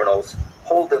terminals,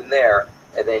 hold them there,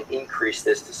 and then increase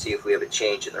this to see if we have a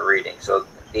change in the reading. So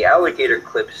the alligator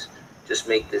clips just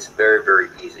make this very, very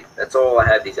easy. That's all I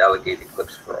have these alligator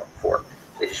clips for.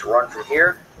 They just run from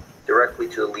here directly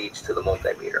to the leads to the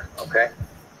multimeter, okay?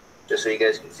 Just so you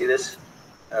guys can see this.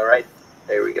 All right,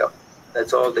 there we go.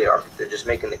 That's all they are. They're just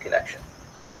making the connection.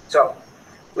 So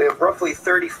we have roughly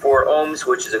 34 ohms,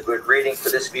 which is a good reading for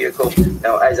this vehicle.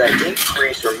 Now, as I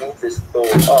increase or move this bowl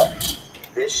up,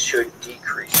 this should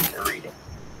decrease in the reading.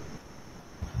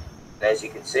 And as you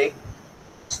can see,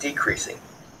 it's decreasing.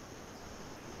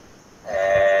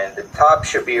 And the top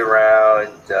should be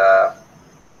around 4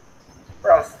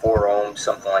 ohms,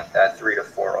 something like that, 3 to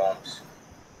 4 ohms.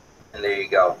 And there you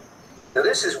go. So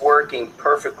this is working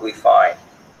perfectly fine.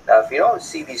 Now, if you don't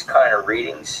see these kind of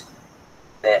readings,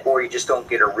 or you just don't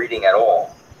get a reading at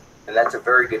all. And that's a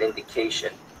very good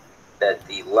indication that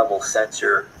the level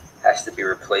sensor has to be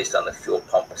replaced on the fuel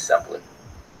pump assembly.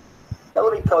 Now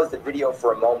let me pause the video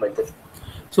for a moment.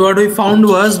 So what we found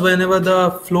was whenever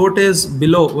the float is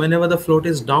below, whenever the float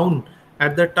is down,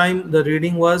 at that time the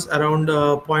reading was around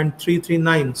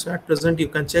 0.339. So at present you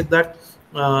can check that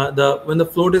when the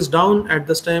float is down, at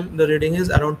this time the reading is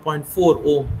around 0.4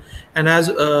 ohm, and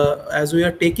as we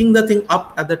are taking the thing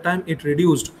up, at the time it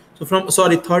reduced. So from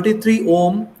 33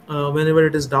 ohm whenever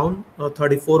it is down,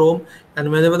 34 ohm,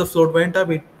 and whenever the float went up,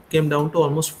 it came down to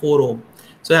almost 4 ohm.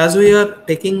 So as we are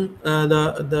taking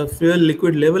the fuel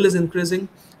liquid level is increasing,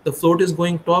 the float is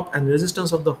going top, and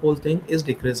resistance of the whole thing is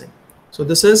decreasing. So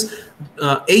this is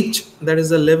H, that is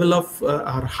the level of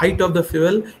or height of the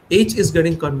fuel. H is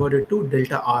getting converted to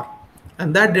delta R,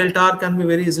 and that delta R can be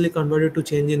very easily converted to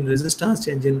change in resistance,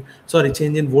 change in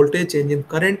voltage, change in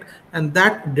current, and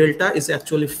that delta is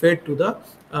actually fed to the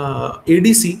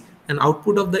ADC, and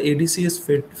output of the ADC is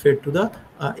fed to the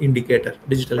indicator,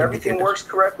 digital indicator. Everything works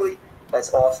correctly,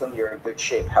 that's awesome, you're in good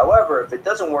shape. However, if it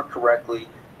doesn't work correctly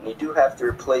and you do have to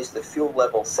replace the fuel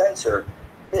level sensor,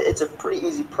 it's a pretty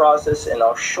easy process, and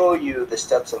I'll show you the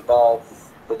steps involved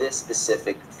for this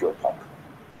specific fuel pump.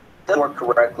 Doesn't work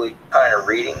correctly, kind of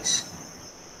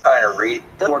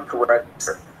doesn't work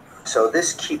correctly. So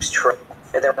this keeps track,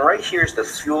 and then right here is the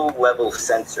fuel level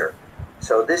sensor.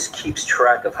 So this keeps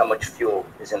track of how much fuel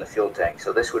is in the fuel tank.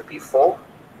 So this would be full,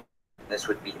 and this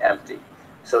would be empty.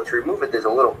 So to remove it, there's a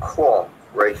little claw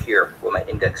right here where my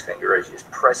index finger is. You just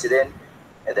press it in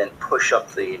and then push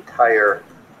up the entire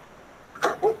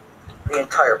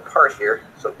part here.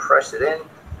 So press it in,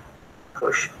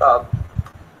 push up,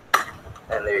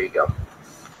 and there you go.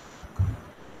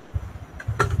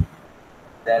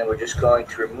 Then we're just going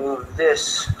to remove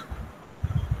this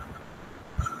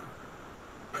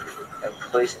and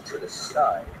place it to the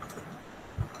side.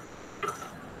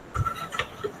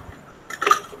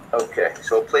 Okay,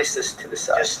 so we'll place this to the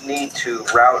side. Just need to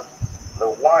route the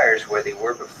wires where they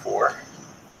were before.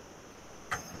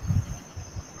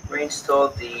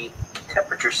 Reinstall the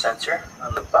temperature sensor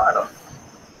on the bottom,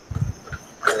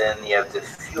 and then you have the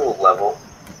fuel level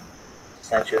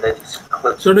sensor that's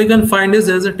clipped. So what we can find is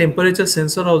there is a temperature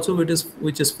sensor also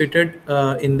which is fitted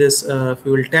in this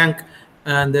fuel tank,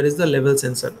 and there is the level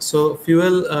sensor. So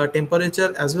fuel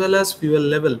temperature as well as fuel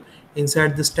level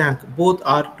inside this tank, both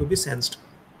are to be sensed.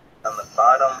 On the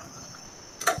bottom.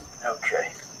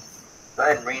 Okay. Go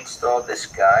ahead and reinstall this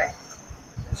guy.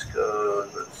 Let's go.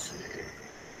 Let's see.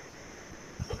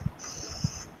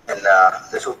 And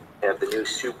this will have the new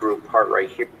Subaru part right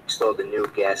here. Install the new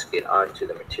gasket onto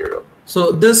the material.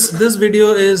 So this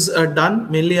video is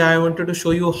done. Mainly, I wanted to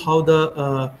show you how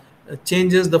the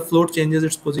the float changes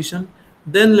its position.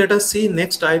 Then let us see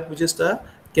next type, which is the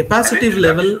capacitive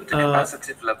level,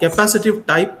 capacitive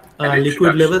type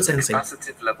liquid level sensing.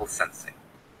 Capacitive level sensing.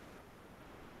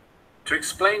 To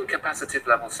explain capacitive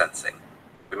level sensing,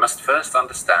 we must first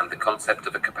understand the concept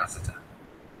of a capacitor.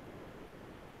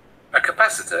 A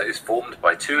capacitor is formed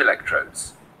by two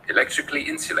electrodes, electrically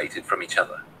insulated from each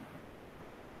other.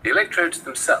 The electrodes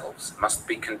themselves must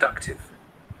be conductive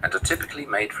and are typically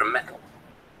made from metal.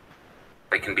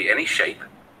 They can be any shape,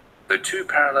 though two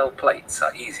parallel plates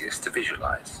are easiest to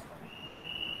visualize.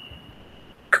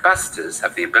 Capacitors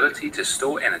have the ability to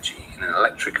store energy in an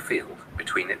electric field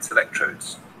between its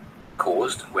electrodes,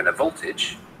 caused when a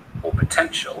voltage, or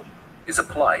potential, is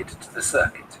applied to the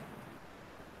circuit.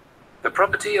 The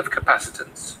property of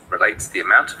capacitance relates the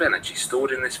amount of energy stored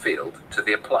in this field to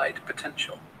the applied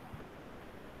potential.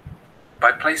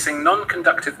 By placing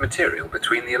non-conductive material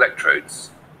between the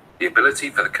electrodes, the ability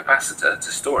for the capacitor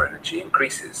to store energy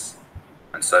increases,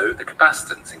 and so the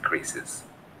capacitance increases.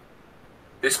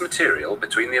 This material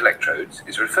between the electrodes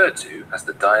is referred to as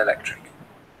the dielectric.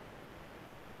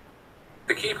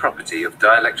 The key property of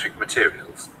dielectric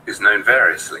materials is known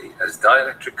variously as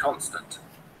dielectric constant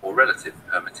or relative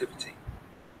permittivity.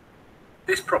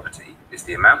 This property is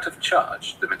the amount of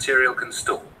charge the material can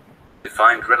store,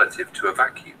 defined relative to a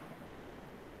vacuum.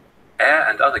 Air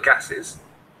and other gases,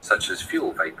 such as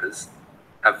fuel vapors,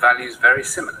 have values very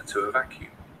similar to a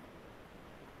vacuum.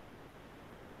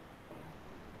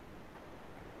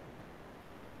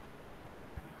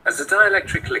 As a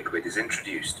dielectric liquid is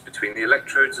introduced between the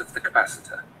electrodes of the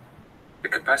capacitor, the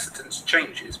capacitance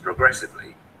changes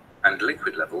progressively and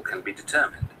liquid level can be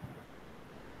determined.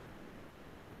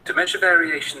 To measure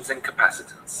variations in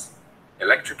capacitance,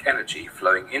 electric energy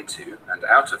flowing into and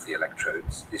out of the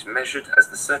electrodes is measured as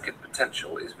the circuit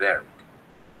potential is varied.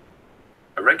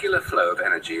 A regular flow of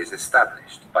energy is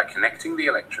established by connecting the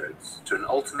electrodes to an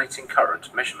alternating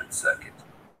current measurement circuit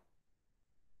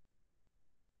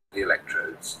the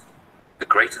electrodes, the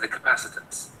greater the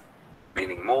capacitance,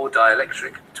 meaning more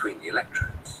dielectric between the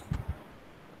electrodes.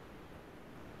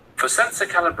 For sensor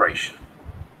calibration,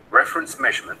 reference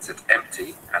measurements at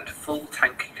empty and full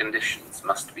tank conditions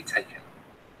must be taken.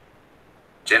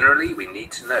 Generally, we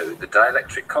need to know the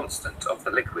dielectric constant of the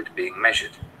liquid being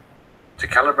measured to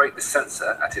calibrate the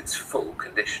sensor at its full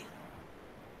condition.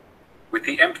 With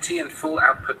the empty and full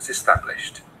outputs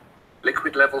established,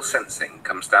 liquid level sensing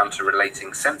comes down to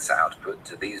relating sensor output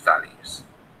to these values.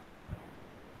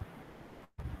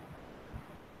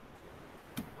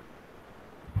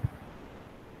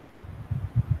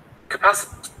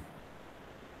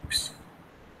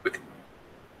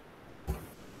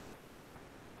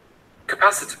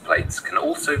 Capacitor plates can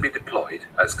also be deployed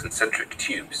as concentric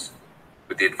tubes,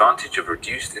 with the advantage of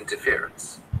reduced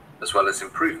interference, as well as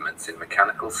improvements in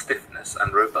mechanical stiffness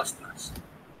and robustness.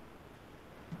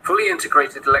 Fully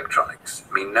integrated electronics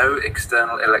mean no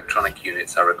external electronic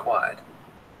units are required,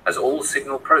 as all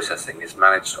signal processing is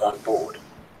managed on board.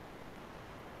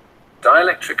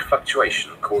 Dielectric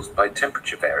fluctuation caused by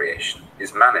temperature variation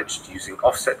is managed using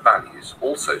offset values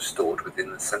also stored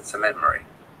within the sensor memory.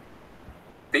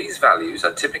 These values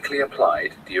are typically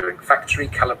applied during factory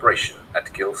calibration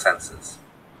at gill sensors.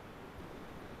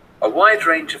 A wide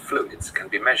range of fluids can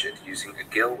be measured using a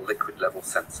gill liquid level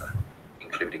sensor,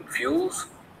 including fuels,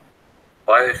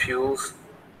 biofuels,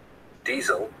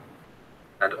 diesel,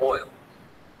 and oil.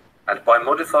 And by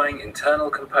modifying internal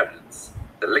components,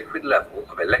 the liquid level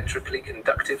of electrically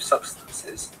conductive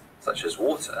substances, such as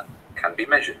water, can be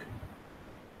measured.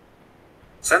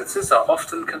 Sensors are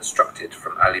often constructed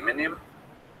from aluminium,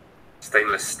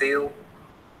 stainless steel,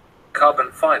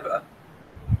 carbon fiber,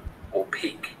 or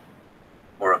PEEK,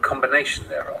 or a combination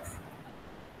thereof.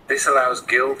 This allows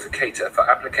gill to cater for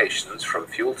applications from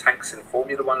fuel tanks in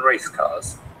Formula One race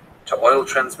cars to oil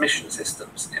transmission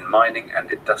systems in mining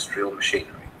and industrial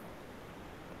machinery.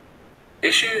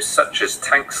 Issues such as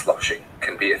tank sloshing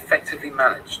can be effectively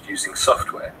managed using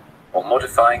software or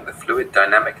modifying the fluid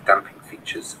dynamic damping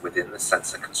features within the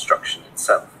sensor construction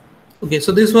itself. Okay,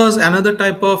 so this was another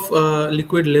type of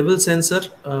liquid level sensor.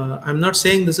 I'm not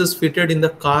saying this is fitted in the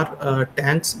car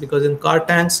tanks, because in car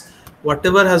tanks,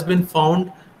 whatever has been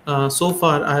found so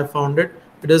far, I have found it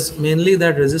is mainly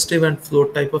that resistive and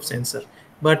float type of sensor.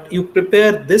 But you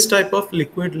prepare this type of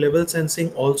liquid level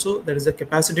sensing also, that is a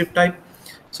capacitive type.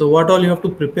 So what all you have to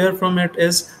prepare from it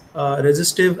is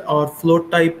resistive or float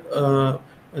type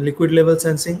liquid level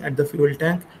sensing at the fuel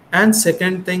tank. And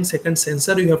second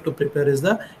sensor you have to prepare is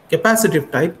the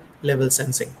capacitive type level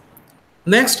sensing.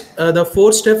 Next, the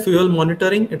 4-step fuel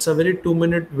monitoring. It's a very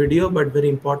 2-minute video, but very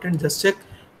important. Just check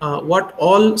what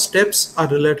all steps are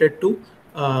related to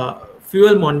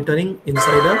fuel monitoring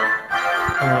inside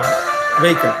a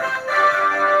vehicle.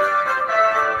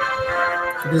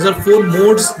 These are 4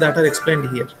 modes that are explained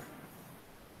here.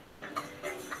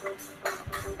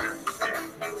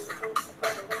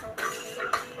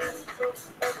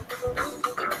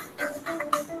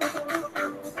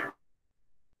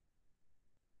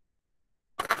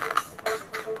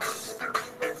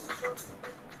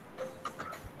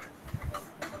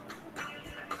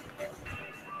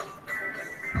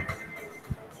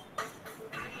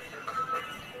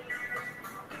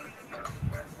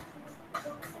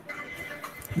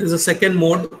 This is a second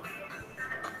mode.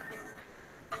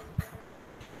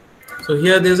 So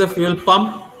here there is a fuel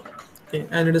pump, okay,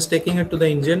 and it is taking it to the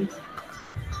engine.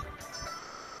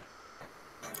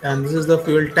 And this is the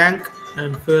fuel tank,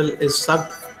 and fuel is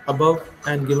sucked above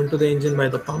and given to the engine by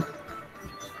the pump.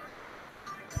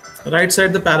 Right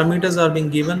side, the parameters are being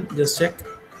given. Just check.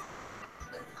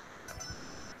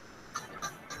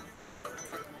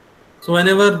 So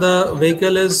whenever the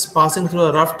vehicle is passing through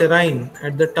a rough terrain,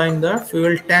 at that time the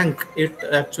fuel tank, it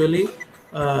actually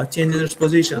changes its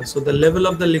position. So the level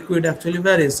of the liquid actually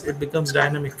varies. It becomes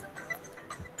dynamic.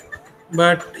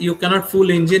 But you cannot fool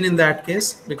engine in that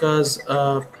case, because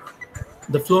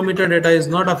the flow meter data is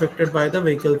not affected by the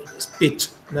vehicle pitch.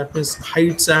 That means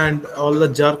heights and all the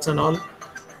jerks and all.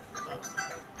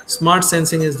 Smart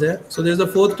sensing is there. So there's the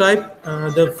 4th type.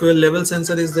 The fuel level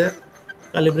sensor is there.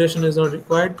 Calibration is not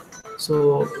required.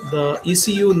 So the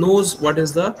ECU knows what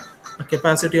is the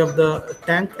capacity of the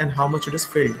tank and how much it is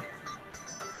filled.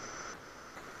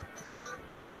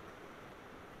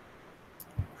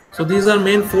 So these are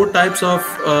main 4 types of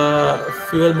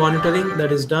fuel monitoring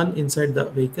that is done inside the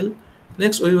vehicle.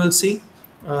 Next, we will see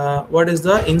what is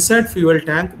the inside fuel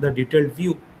tank, the detailed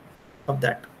view of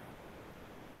that.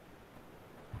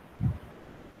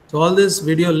 So all these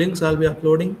video links I'll be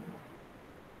uploading.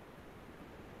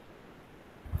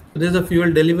 So this is a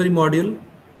fuel delivery module.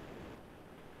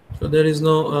 So there is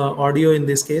no audio in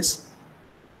this case.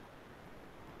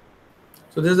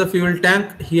 So this is the fuel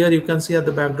tank. Here you can see at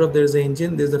the backdrop there is the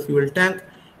engine, there is the fuel tank,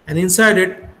 and inside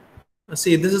it,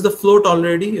 see, this is the float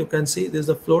already. You can see this is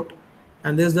the float,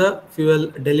 and this is the fuel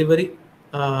delivery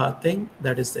thing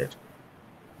that is there.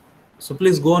 So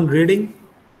please go on reading.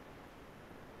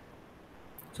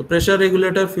 So pressure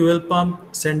regulator, fuel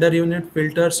pump, sender unit,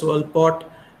 filter, swirl pot,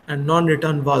 and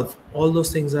non-return valve. All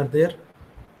those things are there.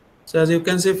 So as you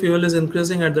can see, fuel is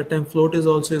increasing at the time float is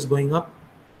also going up.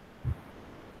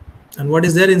 And what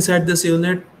is there inside this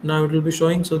unit? Now it will be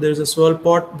showing. So there is a swirl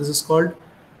pot. This is called.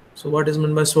 So what is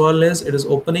meant by swirl is it is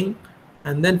opening,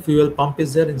 and then fuel pump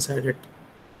is there inside it.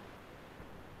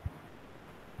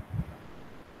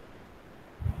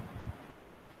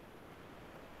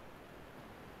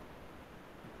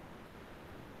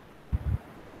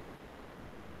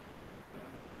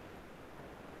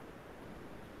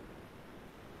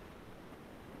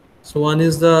 So one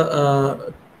is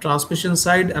the transmission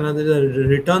side, another is the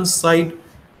return side.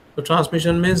 So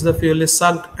transmission means the fuel is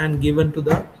sucked and given to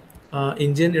the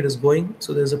engine, it is going.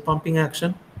 So there's a pumping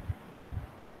action.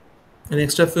 An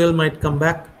extra fuel might come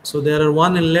back. So there are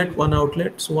one inlet, one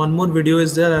outlet. So one more video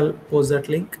is there, I'll post that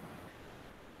link.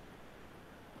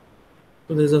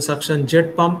 So there's a suction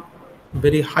jet pump,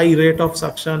 very high rate of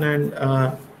suction and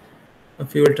a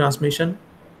fuel transmission.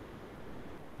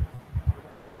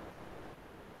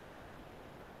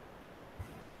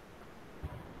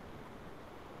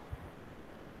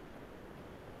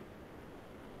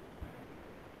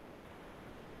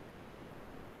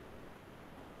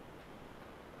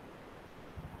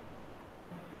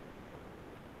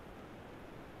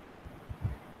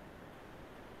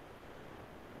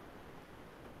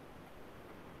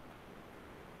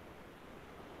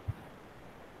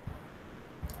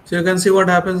 So you can see what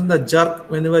happens in the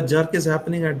jerk. Whenever jerk is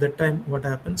happening at that time, what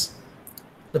happens?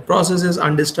 The process is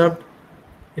undisturbed.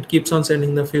 It keeps on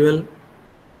sending the fuel.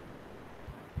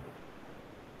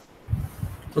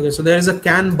 Okay, so there is a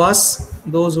CAN bus.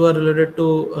 Those who are related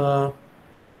to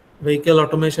vehicle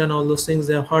automation, all those things,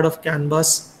 they have heard of CAN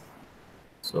bus.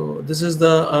 So this is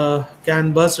the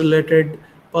CAN bus related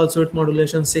pulse width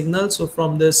modulation signal. So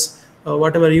from this,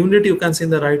 whatever unit you can see in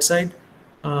the right side,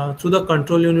 through the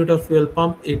control unit of fuel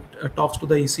pump, it talks to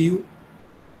the ECU.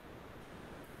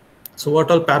 So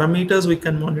what all parameters we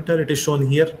can monitor, it is shown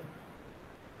here.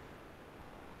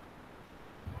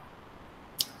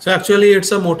 So actually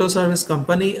it's a motor service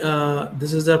company.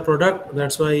 This is their product.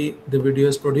 That's why the video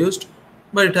is produced,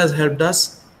 but it has helped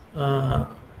us.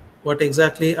 What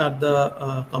exactly are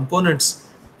the components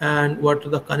and what are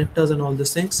the connectors and all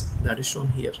these things, that is shown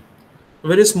here.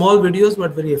 Very small videos,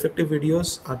 but very effective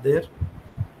videos are there.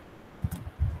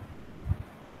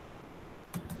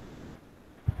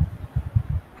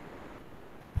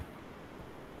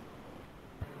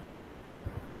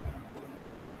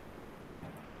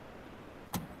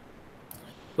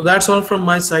 So that's all from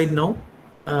my side now.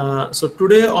 So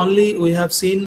today only we have seen